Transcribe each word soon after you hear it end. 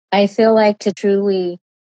I feel like to truly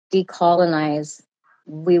decolonize,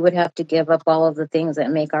 we would have to give up all of the things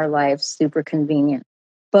that make our lives super convenient.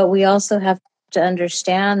 But we also have to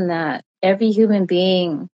understand that every human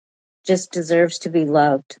being just deserves to be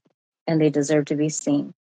loved and they deserve to be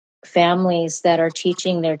seen. Families that are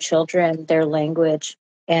teaching their children their language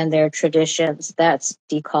and their traditions, that's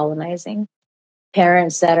decolonizing.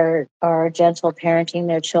 Parents that are gentle parenting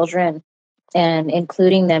their children and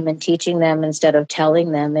including them and teaching them instead of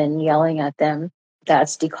telling them and yelling at them,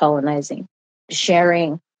 that's decolonizing.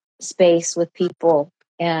 Sharing space with people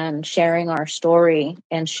and sharing our story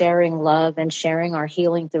and sharing love and sharing our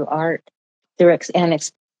healing through art through and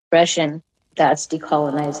expression, that's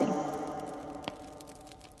decolonizing.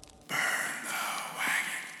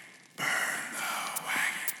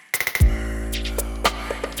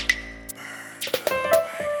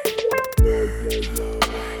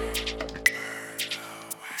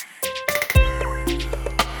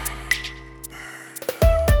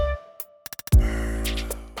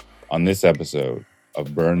 On this episode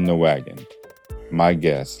of Burn the Wagon, my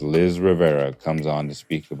guest, Lizz Rivera, comes on to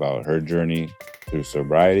speak about her journey through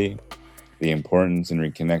sobriety, the importance in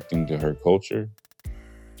reconnecting to her culture,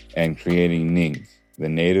 and creating Nink, the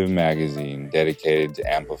Native magazine dedicated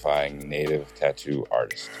to amplifying Native tattoo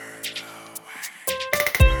artists.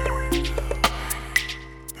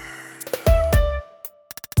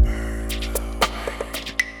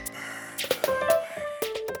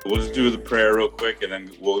 We'll just do the prayer real quick, and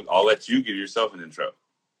then I'll let you give yourself an intro.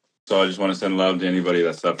 So I just want to send love to anybody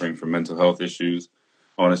that's suffering from mental health issues.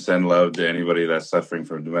 I want to send love to anybody that's suffering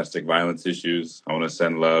from domestic violence issues. I want to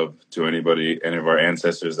send love to any of our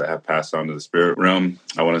ancestors that have passed on to the spirit realm.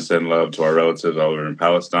 I want to send love to our relatives over in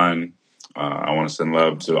Palestine. I want to send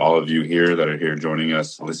love to all of you here that are here joining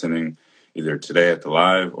us, listening either today at the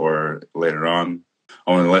live or later on.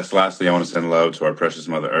 Lastly, I want to send love to our precious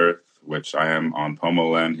Mother Earth, which I am on Pomo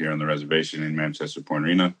land here on the reservation in Manchester, Point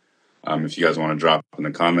Arena. If you guys want to drop in the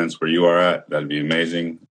comments where you are at, that'd be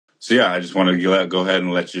amazing. So yeah, I just want to go ahead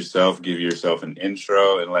and give yourself an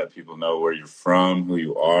intro and let people know where you're from, who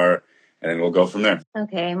you are, and then we'll go from there.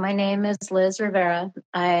 Okay, my name is Lizz Rivera.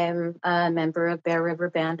 I'm a member of Bear River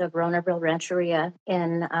Band of Ronaville Rancheria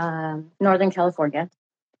in Northern California.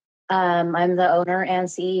 I'm the owner and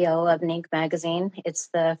CEO of Nink magazine. It's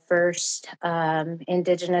the first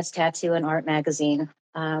Indigenous tattoo and art magazine.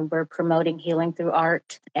 We're promoting healing through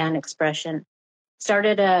art and expression.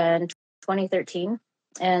 Started in 2013,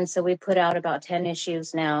 and so we put out about 10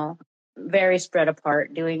 issues now, very spread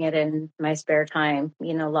apart, doing it in my spare time.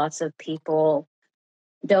 Lots of people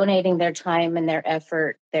donating their time and their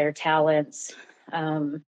effort, their talents,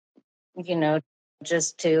 you know,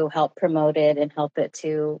 just to help promote it and help it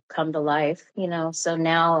to come to life, So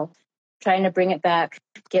now trying to bring it back,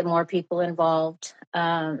 get more people involved,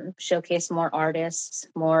 showcase more artists,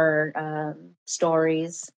 more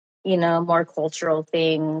stories, more cultural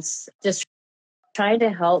things, just trying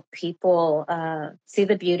to help people see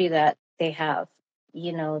the beauty that they have,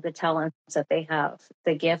 the talents that they have,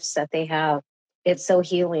 the gifts that they have. It's so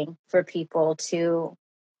healing for people to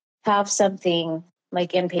have something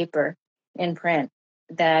like in paper, in print,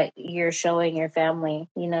 that you're showing your family,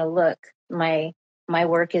 look, my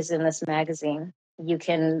work is in this magazine. You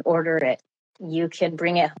can order it. You can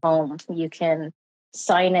bring it home. You can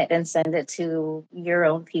sign it and send it to your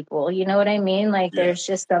own people. You know what I mean? Like There's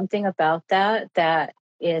just something about that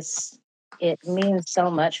it means so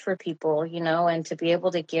much for people, and to be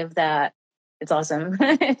able to give that, it's awesome.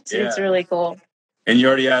 It's really cool. And you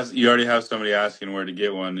already have somebody asking where to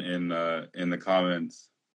get one in the comments.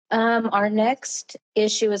 Our next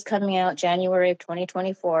issue is coming out January of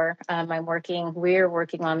 2024. We're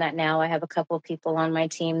working on that now. I have a couple of people on my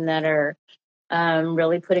team that are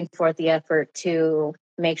really putting forth the effort to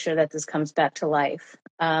make sure that this comes back to life.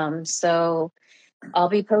 So I'll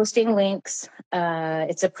be posting links.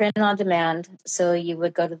 It's a print on demand. So you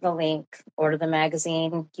would go to the link, order the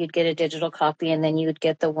magazine, you'd get a digital copy, and then you'd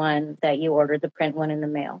get the one that you ordered, the print one, in the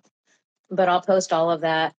mail. But I'll post all of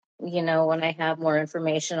that, when I have more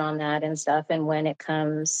information on that and stuff and when it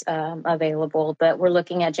comes available. But we're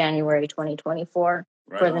looking at January 2024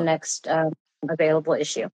 for the next available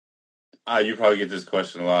issue. You probably get this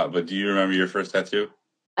question a lot, but do you remember your first tattoo?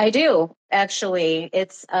 I do, actually.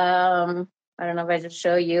 It's, I don't know if I should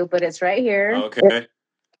show you, but it's right here. Okay.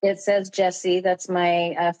 It says Jesse. That's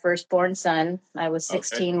my firstborn son. I was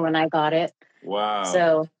 16 when I got it. Wow.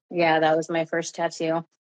 So, yeah, that was my first tattoo.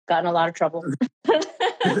 Got in a lot of trouble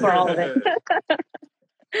for all of it.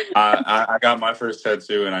 I got my first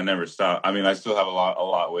tattoo and I never stopped. I mean, I still have a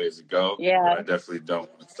lot ways to go. Yeah. But I definitely don't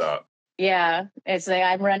want to stop. Yeah, it's like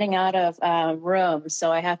I'm running out of room,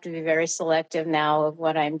 so I have to be very selective now of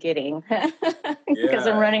what I'm getting because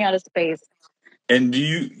I'm Yeah. running out of space. And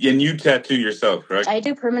you tattoo yourself, correct? I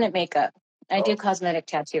do permanent makeup. I do Oh, cosmetic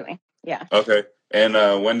tattooing. Yeah. okay. And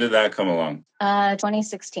when did that come along?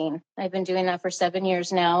 2016. I've been doing that for 7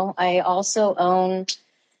 years now. I also own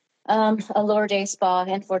a lower day spa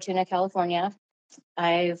in Fortuna, California.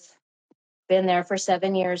 I've been there for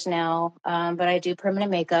 7 years now, but I do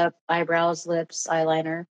permanent makeup, eyebrows, lips,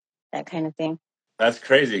 eyeliner, that kind of thing. That's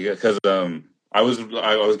crazy because I was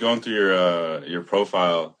going through your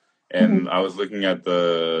profile Mhm. and I was looking at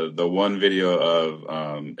the one video of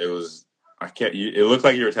it was I can't it looked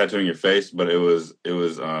like you were tattooing your face, but it was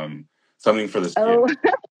something for the skin. Oh,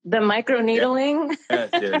 the micro Yeah. needling. Yes,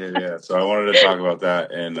 yeah. So I wanted to talk about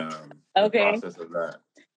that and the Okay. process of that.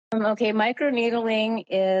 Okay, microneedling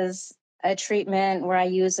is a treatment where I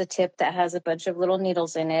use a tip that has a bunch of little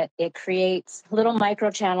needles in it. It creates little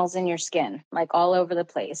micro channels in your skin, like all over the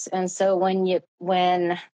place. And so when you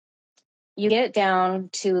get it down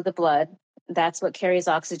to the blood, that's what carries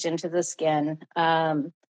oxygen to the skin.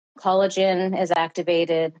 Collagen is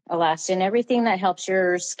activated, elastin, everything that helps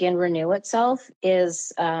your skin renew itself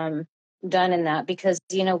is done in that because,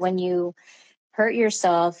 when you hurt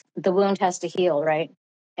yourself, the wound has to heal, right?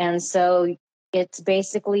 And so it's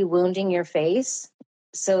basically wounding your face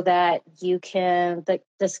so that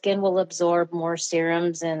the skin will absorb more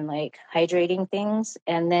serums and like hydrating things.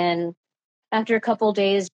 And then after a couple of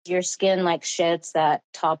days, your skin like sheds that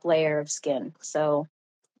top layer of skin. So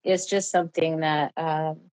it's just something that,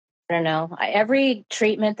 I don't know. Every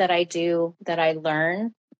treatment that I do that I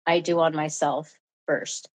learn, I do on myself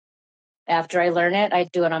first. After I learn it, I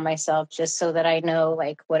do it on myself just so that I know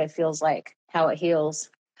like what it feels like, how it heals,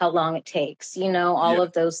 how long it takes, all Yeah.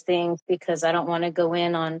 of those things, because I don't want to go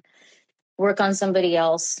in on work on somebody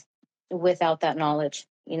else without that knowledge.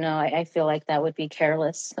 I feel like that would be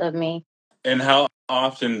careless of me. And how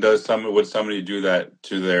often would somebody do that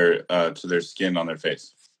to their skin on their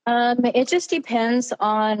face? It just depends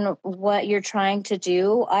on what you're trying to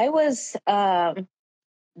do. The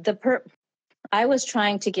per I was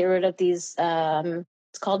trying to get rid of these.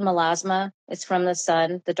 It's called melasma. It's from the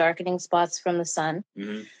sun, the darkening spots from the sun.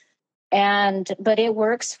 Mm-hmm. But it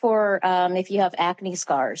works for if you have acne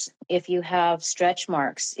scars, if you have stretch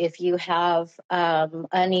marks, if you have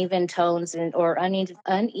uneven tones or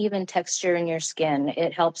uneven texture in your skin.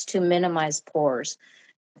 It helps to minimize pores.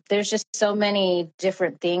 There's just so many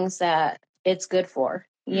different things that it's good for,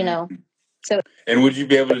 Mm-hmm. So, And would you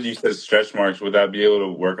be able to, you said stretch marks, would that be able to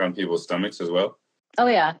work on people's stomachs as well? oh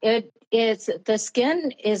yeah, it's the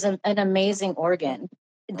skin is an amazing organ.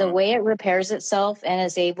 The Uh, way it repairs itself and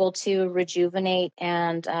is able to rejuvenate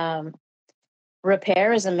and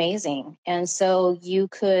repair is amazing. And so you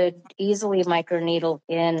could easily microneedle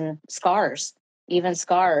in scars, even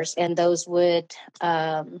scars, and those you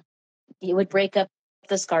would break up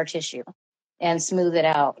the scar tissue and smooth it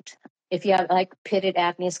out. If you have like pitted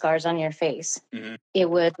acne scars on your face, mhm. it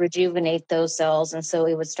would rejuvenate those cells. And so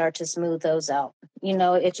it would start to smooth those out.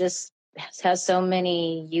 It just has so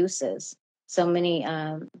many uses, so many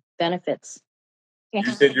benefits. Yeah.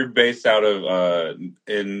 You said you're based out of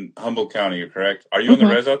in Humboldt County, correct? Are you on the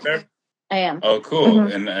Mhm. res out there? I am. Oh, cool.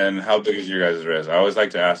 Mhm. And how big is your guys' res? I always like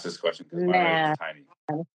to ask this question because my res is Man, tiny.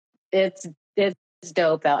 it's it's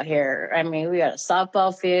dope out here. I mean, we got a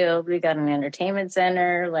softball field, we got an entertainment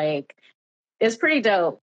center. Like, it's pretty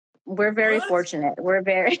dope. We're very What? fortunate. We're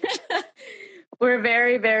very,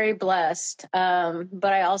 very blessed.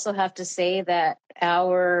 But I also have to say that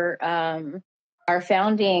our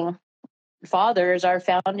founding fathers, our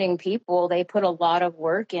founding people, they put a lot of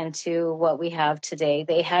work into what we have today.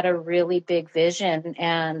 They had a really big vision,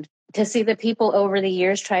 and to see the people over the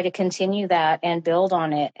years try to continue that and build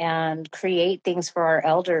on it and create things for our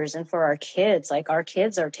elders and for our kids, like our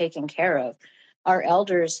kids are taken care of, our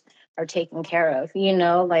elders are taken care of,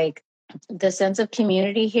 like the sense of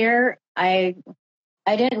community here. I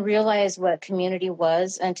didn't realize what community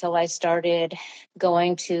was until I started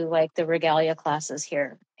going to like the regalia classes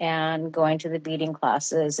here and going to the beading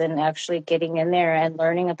classes and actually getting in there and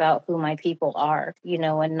learning about who my people are,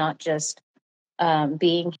 and not just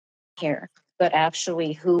being here, but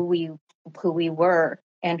actually who we were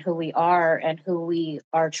and who we are and who we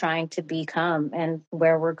are trying to become and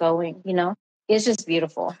where we're going. It's just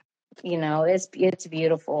beautiful. It's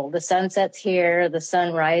beautiful. The sun sets here, the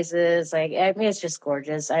sun rises. Like, I mean, it's just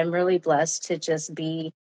gorgeous. I'm really blessed to just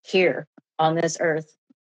be here on this earth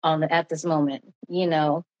at this moment.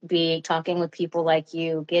 Be talking with people like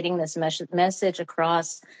you, getting this message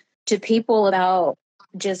across to people about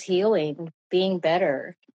just healing, being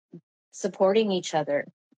better, supporting each other,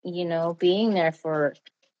 being there for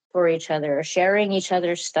each other, sharing each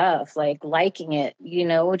other's stuff, like liking it,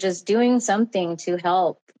 just doing something to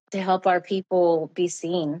help our people be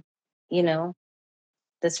seen. you know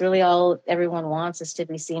that's really all everyone wants, is to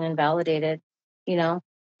be seen and validated. you know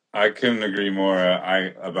I couldn't agree more.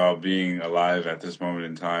 About being alive at this moment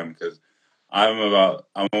in time, because I'm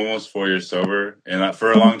almost 4 years sober, and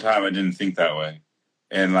for a long time I didn't think that way,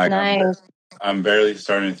 and like Nice. I'm barely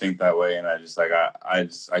starting to think that way, and I just like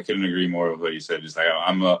I couldn't agree more with what you said. Just like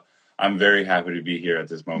I'm very happy to be here at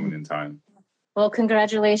this moment in time. Well,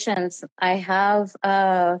 congratulations. I have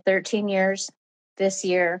 13 years this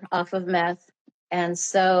year off of meth. And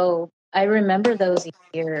so I remember those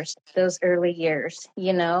years, those early years.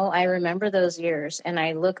 I remember those years. And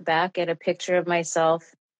I look back at a picture of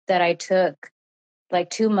myself that I took like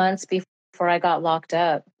 2 months before I got locked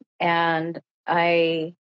up. And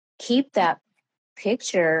I keep that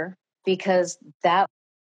picture because that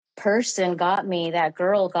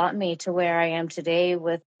girl got me to where I am today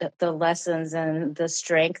with the lessons and the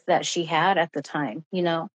strength that she had at the time.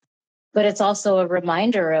 But it's also a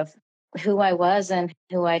reminder of who I was and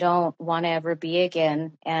who I don't want to ever be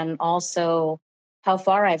again. And also how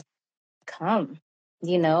far I've come.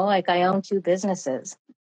 Like I own 2 businesses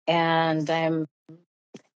and I'm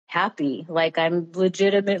happy. Like I'm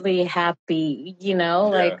legitimately happy,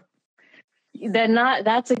 like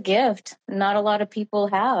that's a gift not a lot of people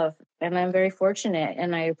have, and I'm very fortunate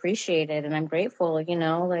and I appreciate it and I'm grateful. Like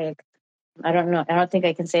I don't know, I don't think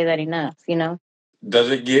I can say that enough. Does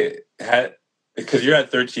it because you're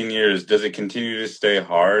at 13 years, does it continue to stay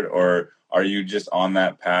hard, or are you just on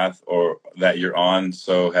that path, or that you're on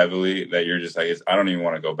so heavily that you're just like, I don't even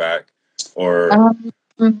want to go back? Or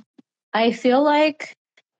I feel like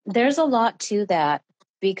there's a lot to that,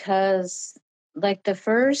 because like the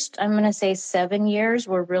first, I'm going to say 7 years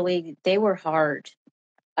they were hard.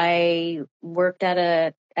 I worked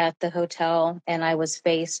at the hotel and I was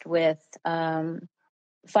faced with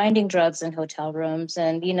finding drugs in hotel rooms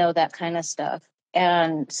and that kind of stuff.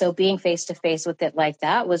 And so being face to face with it like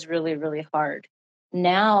that was really, really hard.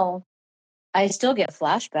 Now I still get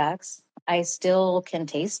flashbacks. I still can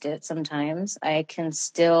taste it sometimes. I can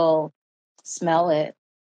still smell it.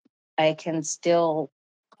 I can still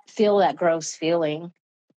feel that gross feeling.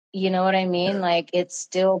 You know what I mean? Like it's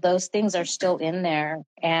still, those things are still in there.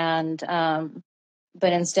 And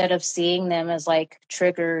but instead of seeing them as like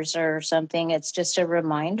triggers or something, it's just a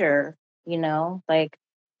reminder. Like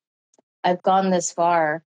I've gone this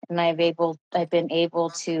far and I've been able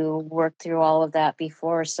to work through all of that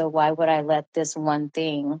before, so why would I let this one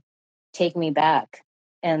thing take me back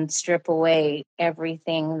and strip away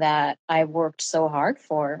everything that I worked so hard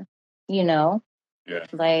for? you know yeah,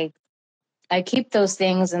 like I keep those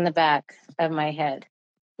things in the back of my head.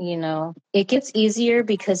 It gets easier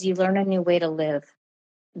because you learn a new way to live.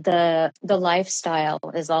 The lifestyle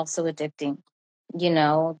is also addicting. you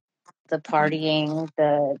know the partying,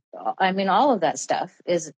 I mean, all of that stuff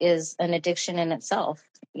is an addiction in itself.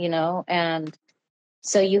 And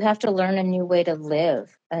so you have to learn a new way to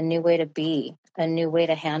live, a new way to be, a new way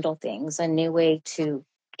to handle things, a new way to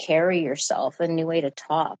carry yourself, a new way to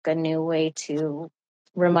talk, a new way to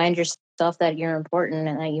remind yourself that you're important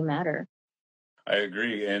and that you matter. I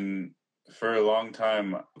agree. And for a long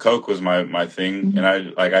time, Coke was my thing, and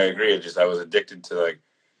I agree. It just I was addicted to like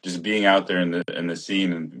just being out there in the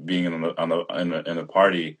scene and being in the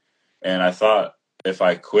party. And I thought if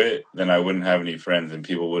I quit, then I wouldn't have any friends, and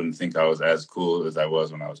people wouldn't think I was as cool as I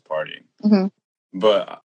was when I was partying. Mm-hmm.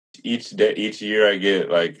 But each year I get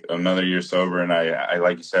like another year sober, and I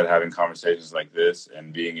like you said, having conversations like this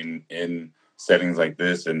and being in settings like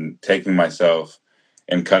this and taking myself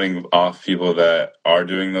and cutting off people that are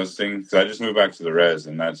doing those things. Because I just moved back to the res,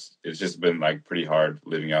 and it's just been like pretty hard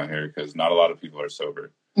living out here because not a lot of people are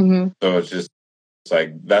sober. Mm-hmm. So it's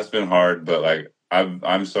like that's been hard, but like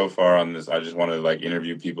I'm so far on this. I just want to like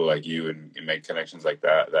interview people like you and make connections like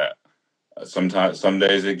that. Sometimes some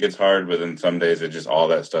days it gets hard, but then some days it just all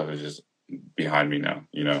that stuff is just behind me now.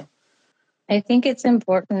 I think it's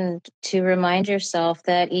important to remind yourself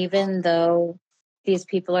that even though these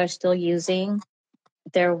people are still using,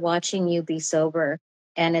 they're watching you be sober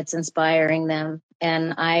and it's inspiring them.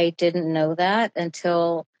 And I didn't know that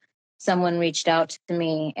until someone reached out to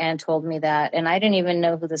me and told me that. And I didn't even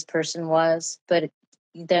know who this person was, but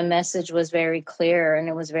the message was very clear and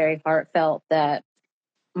it was very heartfelt that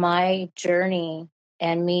my journey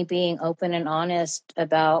and me being open and honest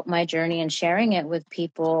about my journey and sharing it with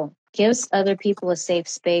people gives other people a safe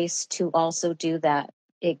space to also do that.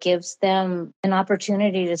 It gives them an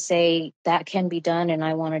opportunity to say that can be done and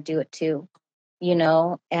I want to do it too.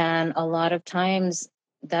 and a lot of times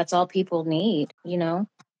that's all people need,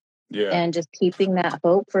 Yeah. and just keeping that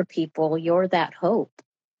hope for people. You're that hope,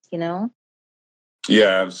 you know?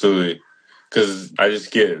 Yeah, absolutely. Because I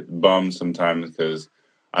just get bummed sometimes because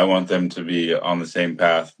I want them to be on the same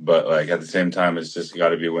path, but like at the same time, it's just got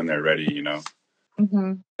to be when they're ready, you know?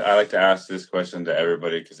 Mm-hmm. I like to ask this question to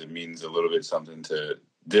everybody because it means a little bit something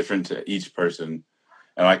different to each person.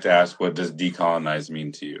 I like to ask, what does decolonize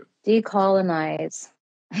mean to you? Decolonize.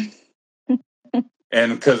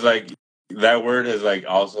 And because like that word has like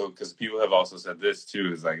also, because people have also said this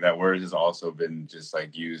too, is like that word has also been just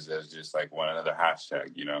like used as just like one another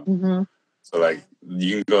hashtag, you know? Mm-hmm. So like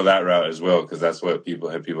you can go that route as well because that's what people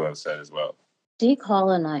have said as well.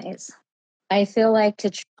 Decolonize. I feel like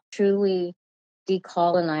to truly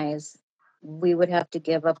decolonize, we would have to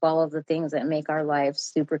give up all of the things that make our lives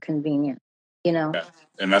super convenient, Yeah.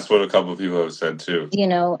 And that's what a couple of people have said too.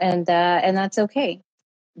 And that's okay.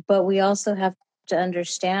 But we also have to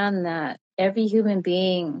understand that every human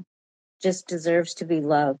being just deserves to be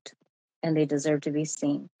loved, and they deserve to be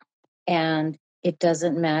seen. And it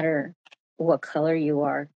doesn't matter what color you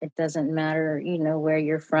are. It doesn't matter, where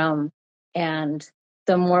you're from. And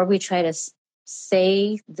the more we try to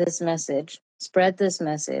say this message, spread this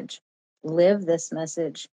message, live this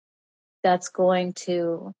message, that's going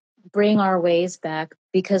to bring our ways back,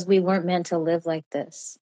 because we weren't meant to live like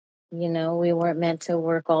this. We weren't meant to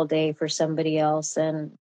work all day for somebody else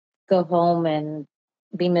and go home and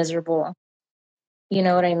be miserable. You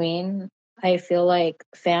know what I mean? I feel like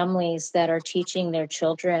families that are teaching their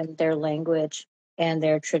children their language and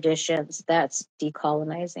their traditions, that's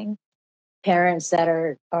decolonizing. Parents that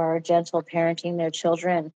are gentle parenting their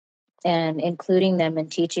children and including them and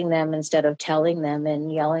teaching them instead of telling them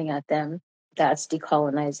and yelling at them, that's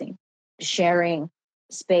decolonizing. Sharing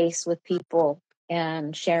space with people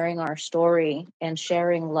and sharing our story and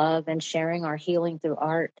sharing love and sharing our healing through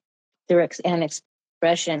art, and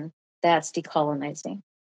expression, that's decolonizing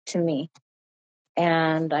to me.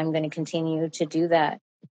 And I'm going to continue to do that.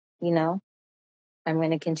 You know, I'm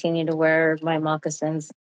going to continue to wear my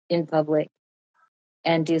moccasins in public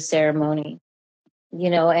and do ceremony,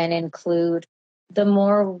 and include. The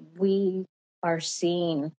more we are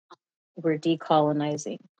seen, we're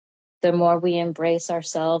decolonizing. The more we embrace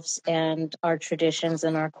ourselves and our traditions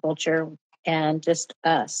and our culture and just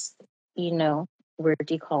us, we're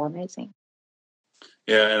decolonizing.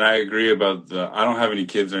 Yeah, and I agree about I don't have any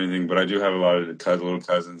kids or anything, but I do have a lot of little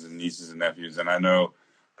cousins and nieces and nephews. And I know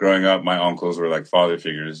growing up, my uncles were like father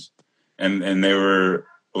figures, and they were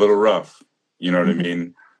a little rough. You know what I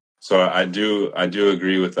mean? So I do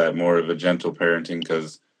agree with that, more of a gentle parenting,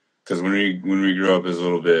 because when we grew up is a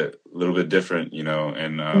little bit different,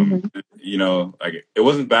 and like it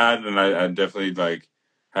wasn't bad, and I definitely like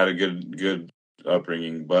had a good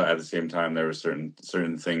upbringing, but at the same time, there were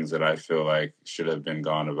certain things that I feel like should have been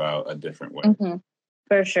gone about a different way.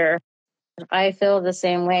 For sure. I feel the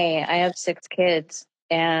same way. I have 6 kids,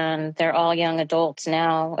 and they're all young adults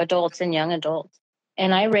now, adults and young adults.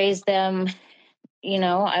 And I raised them,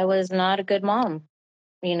 I was not a good mom.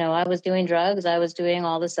 I was doing drugs, I was doing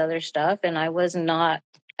all this other stuff, and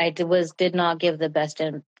did not give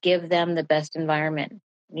them the best environment,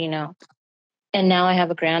 you know. And now I have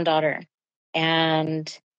a granddaughter,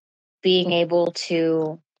 and being able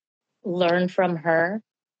to learn from her,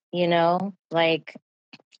 like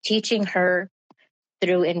teaching her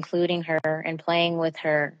through including her and playing with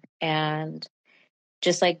her, and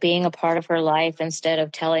just like being a part of her life instead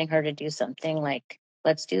of telling her to do something like,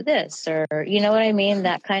 let's do this, or you know what I mean,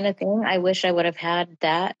 that kind of thing. I wish I would have had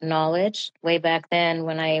that knowledge way back then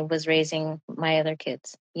when I was raising my other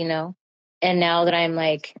kids, and now that I'm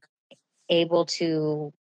like able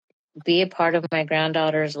to be a part of my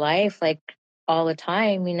granddaughter's life like all the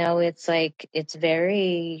time, it's like it's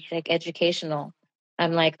very like educational.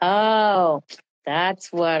 I'm like, oh,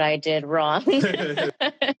 that's what I did wrong.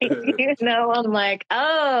 I'm like,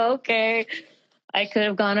 oh, okay, I could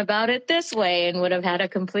have gone about it this way and would have had a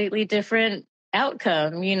completely different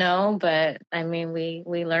outcome, but I mean,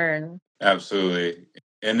 we learn. Absolutely.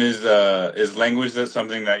 And is language that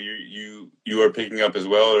something that you are picking up as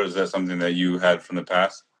well, or is that something that you had from the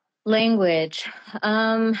past? Language.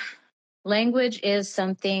 Language is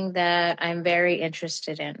something that I'm very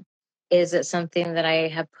interested in. Is it something that I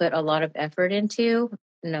have put a lot of effort into?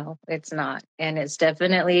 No, it's not. And it's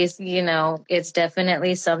definitely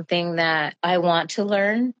something that I want to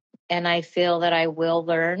learn. And I feel that I will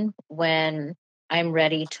learn when I'm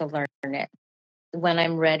ready to learn it, when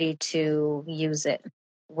I'm ready to use it,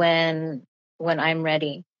 when I'm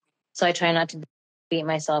ready. So I try not to beat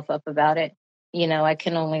myself up about it. I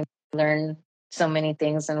can only learn so many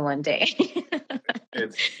things in one day.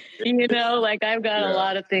 It's Like I've got a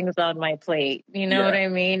lot of things on my plate. You know what I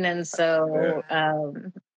mean? And so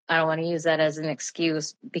I don't want to use that as an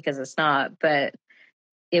excuse because it's not, but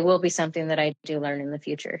it will be something that I do learn in the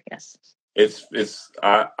future. Yes.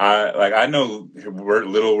 I know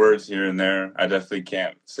little words here and there. I definitely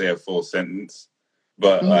can't say a full sentence,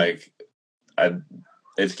 but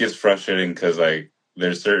it gets frustrating because like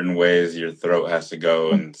there's certain ways your throat has to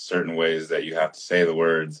go and certain ways that you have to say the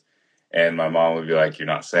words. And my mom would be like, "You're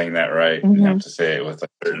not saying that right. You have to say it with a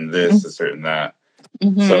certain this, a certain that."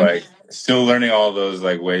 So like, still learning all those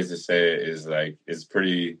like ways to say it is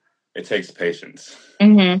pretty. It takes patience.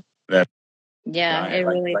 That it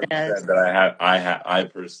really does. Said that I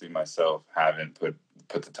personally myself haven't put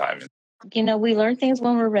the time in. We learn things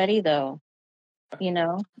when we're ready, though.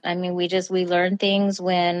 I mean, we learn things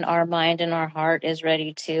when our mind and our heart is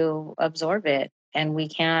ready to absorb it, and we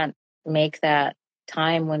can't make that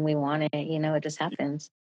time when we want it. It just happens.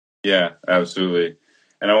 Yeah, absolutely.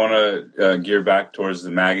 And I want to gear back towards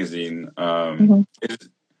the magazine. And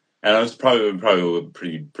it's probably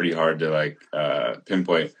pretty hard to like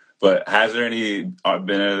pinpoint. But has there been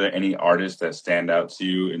there any artists that stand out to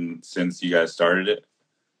you since you guys started it?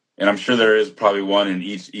 And I'm sure there is probably one in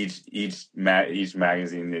each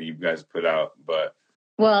magazine that you guys put out. But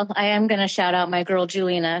I am going to shout out my girl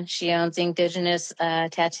Julina. She owns Indigenous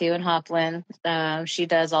Tattoo in Hopland. She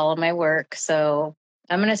does all of my work, so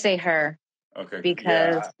I'm going to say her. Okay.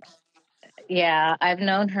 Because I've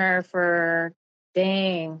known her for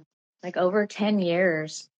like over 10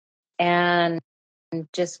 years, and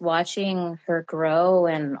just watching her grow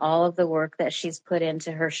and all of the work that she's put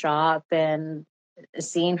into her shop and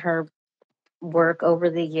seeing her work over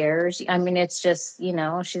the years. I mean, it's just,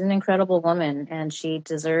 she's an incredible woman and she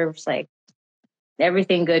deserves like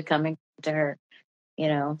everything good coming to her,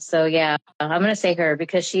 So yeah, I'm going to say her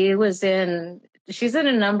because she's in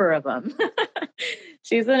a number of them.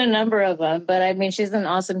 She's in a number of them, but I mean, she's an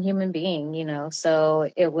awesome human being, So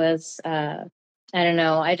it was, I don't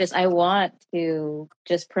know. I want to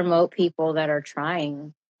just promote people that are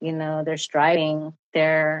trying, they're striving.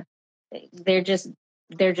 They're just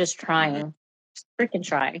trying. Just freaking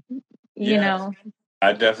try,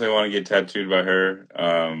 I definitely want to get tattooed by her.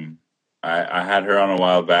 I had her on a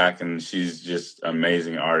while back, and she's just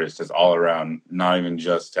amazing artist. It's all around, not even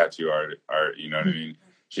just tattoo art. You know what I mean?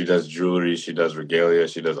 She does jewelry, she does regalia,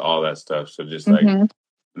 she does all that stuff. So just like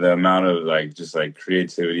the amount of like just like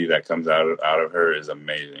creativity that comes out of her is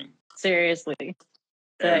amazing. Seriously.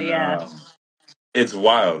 And, it's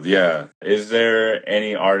wild, yeah. Is there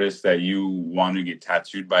any artist that you want to get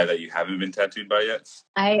tattooed by that you haven't been tattooed by yet?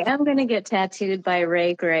 I am going to get tattooed by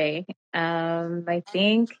Ray Gray. I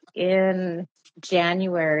think in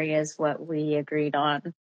January is what we agreed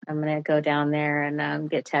on. I'm going to go down there and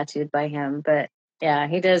get tattooed by him. But yeah,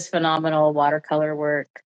 he does phenomenal watercolor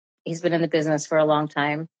work. He's been in the business for a long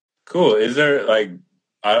time. Cool. Is there like,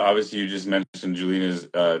 obviously you just mentioned Julina's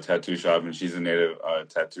tattoo shop and she's a native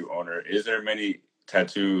tattoo owner. Is there many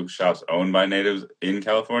tattoo shops owned by natives in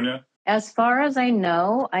California? As far as I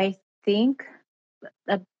know, I think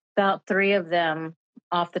about 3 of them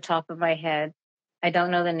off the top of my head. I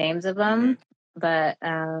don't know the names of them, but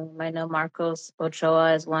I know Marcos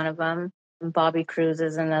Ochoa is one of them. Bobby Cruz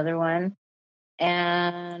is another one.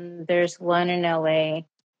 And there's one in LA.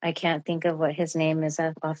 I can't think of what his name is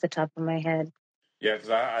off the top of my head. Yeah, because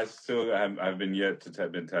I still I've been yet to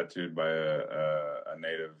been tattooed by a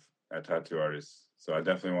native tattoo artist. So I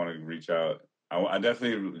definitely want to reach out. I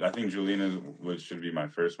think Julina should be my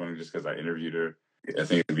first one just because I interviewed her. I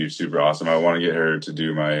think it'd be super awesome. I want to get her to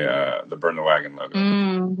do my the Burn the Wagon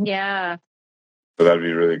logo. Yeah. So that'd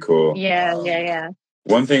be really cool. Yeah.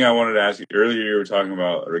 One thing I wanted to ask you earlier, you were talking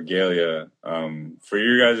about regalia. For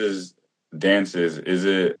your guys' dances, is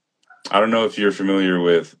it? I don't know if you're familiar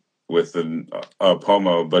with the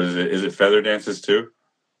pomo, but is it feather dances too?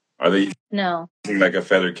 Are they like a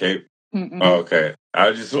feather cape? Oh, okay.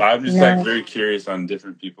 I'm just like very curious on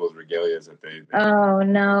different people's regalias that they. Oh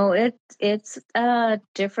no, it's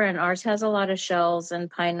different. Ours has a lot of shells and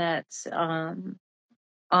pine nuts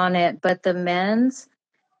on it, but the men's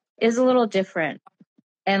is a little different.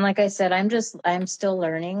 And like I said, I'm still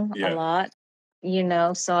learning a lot,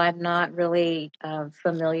 so I'm not really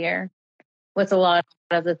familiar with a lot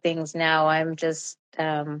of the things now. I'm just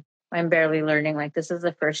I'm barely learning. Like this is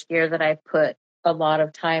the first year that I put a lot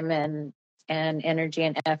of time and energy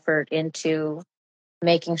and effort into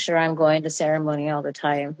making sure I'm going to ceremony all the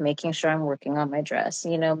time, making sure I'm working on my dress,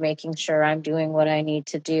 making sure I'm doing what I need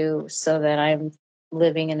to do so that I'm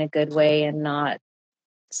living in a good way and not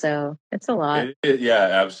So it's a lot.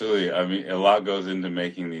 Yeah, absolutely. I mean, a lot goes into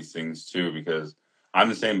making these things too, because I'm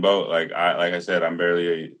the same boat. Like I said, I'm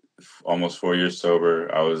barely almost 4 years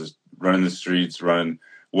sober. I was running the streets,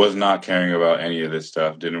 was not caring about any of this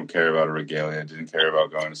stuff. Didn't care about a regalia. Didn't care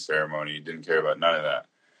about going to ceremony. Didn't care about none of that.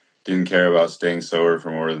 Didn't care about staying sober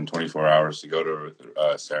for more than 24 hours to go to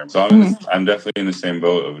a ceremony. So I'm definitely in the same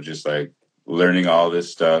boat of just like learning all this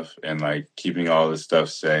stuff and like keeping all this stuff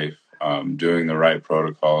safe, doing the right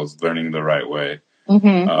protocols, learning the right way.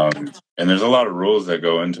 And there's a lot of rules that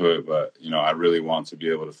go into it, but I really want to be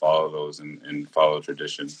able to follow those and follow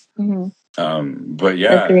tradition. But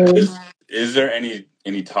yeah, is there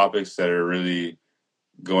any topics that are really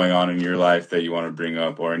going on in your life that you want to bring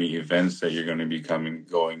up, or any events that you're going to be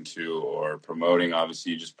going to or promoting?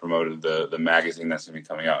 Obviously, you just promoted the magazine that's going to be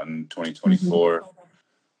coming out in 2024.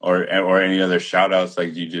 Or any other shout outs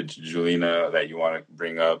like you did to Julina that you want to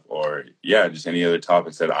bring up, or just any other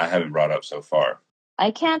topics that I haven't brought up so far. I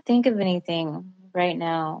can't think of anything right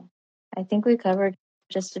now. I think we covered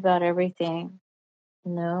just about everything.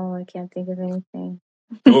 No, I can't think of anything.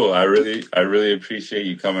 Cool. I really appreciate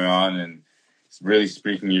you coming on and really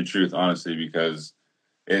speaking your truth, honestly, because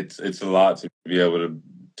it's a lot to be able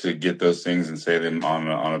to get those things and say them on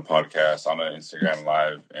a podcast, on an Instagram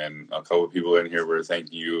live, and a couple of people in here were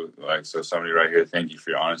thanking you. Like, so somebody right here, thank you for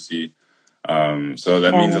your honesty. So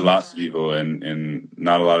that means a lot to people, and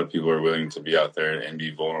not a lot of people are willing to be out there and be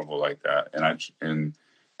vulnerable like that. And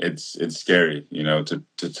it's scary, to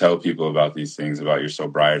tell people about these things, about your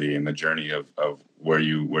sobriety and the journey of where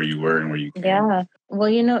you were and where you came. Yeah.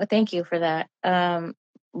 Well, thank you for that.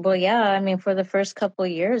 Well, yeah, I mean, for the first couple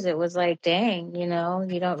of years, it was like, dang, you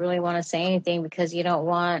don't really want to say anything because you don't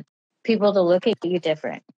want people to look at you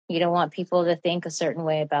different. You don't want people to think a certain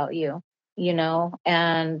way about you,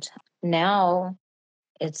 and now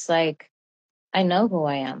it's like, I know who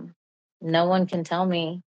I am. No one can tell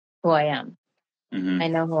me who I am. I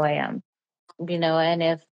know who I am, and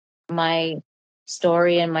if my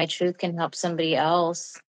story and my truth can help somebody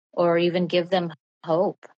else or even give them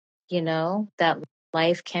hope, that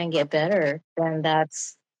life can get better, then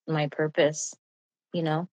that's my purpose,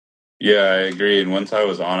 Yeah, I agree. And once I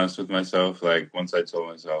was honest with myself, like once I told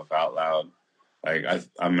myself out loud, like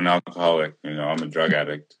I'm an alcoholic, I'm a drug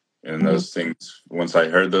addict. And those things, once I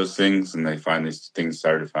heard those things and things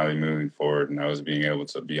started finally moving forward, and I was being able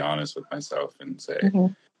to be honest with myself and say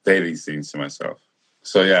these things to myself.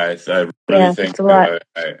 So yeah, I really think,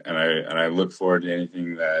 and I look forward to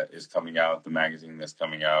anything that is coming out, the magazine that's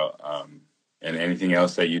coming out, and anything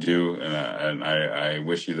else that you do. And I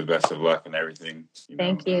wish you the best of luck and everything.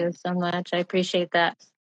 Thank you so much. I appreciate that.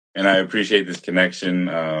 And I appreciate this connection.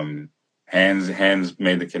 Hands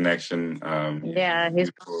made the connection.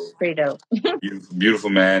 He's pretty dope. beautiful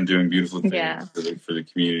man doing beautiful things for the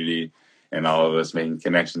community, and all of us making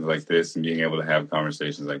connections like this and being able to have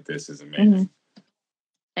conversations like this is amazing.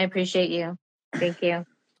 I appreciate you. Thank you.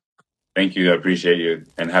 Thank you. I appreciate you,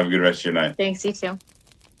 and have a good rest of your night. Thanks, you too.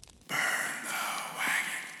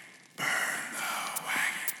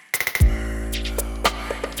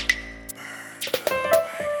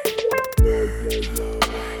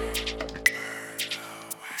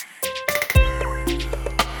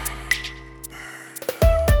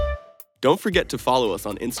 Don't forget to follow us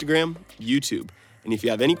on Instagram, YouTube, and if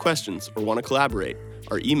you have any questions or want to collaborate,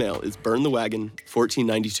 our email is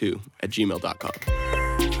burnthewagon1492@gmail.com.